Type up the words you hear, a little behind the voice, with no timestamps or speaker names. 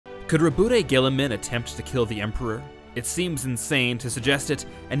Could Rabute Guilliman attempt to kill the Emperor? It seems insane to suggest it,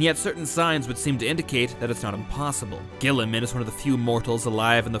 and yet certain signs would seem to indicate that it's not impossible. Guilliman is one of the few mortals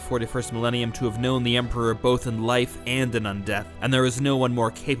alive in the 41st millennium to have known the Emperor both in life and in undeath, and there is no one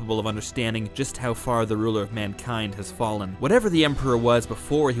more capable of understanding just how far the ruler of mankind has fallen. Whatever the Emperor was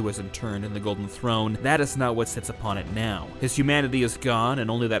before he was interned in the Golden Throne, that is not what sits upon it now. His humanity is gone, and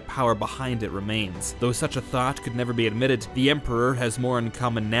only that power behind it remains. Though such a thought could never be admitted, the Emperor has more in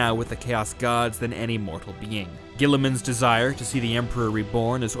common now with the Chaos Gods than any mortal being. Guilliman's desire to see the Emperor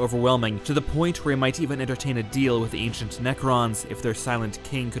reborn is overwhelming, to the point where he might even entertain a deal with the ancient Necrons if their silent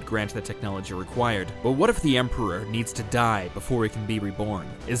king could grant the technology required. But what if the Emperor needs to die before he can be reborn?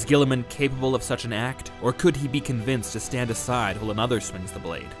 Is Guilliman capable of such an act, or could he be convinced to stand aside while another swings the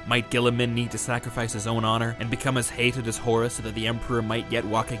blade? Might Guilliman need to sacrifice his own honor and become as hated as Horus so that the Emperor might yet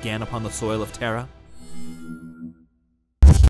walk again upon the soil of Terra?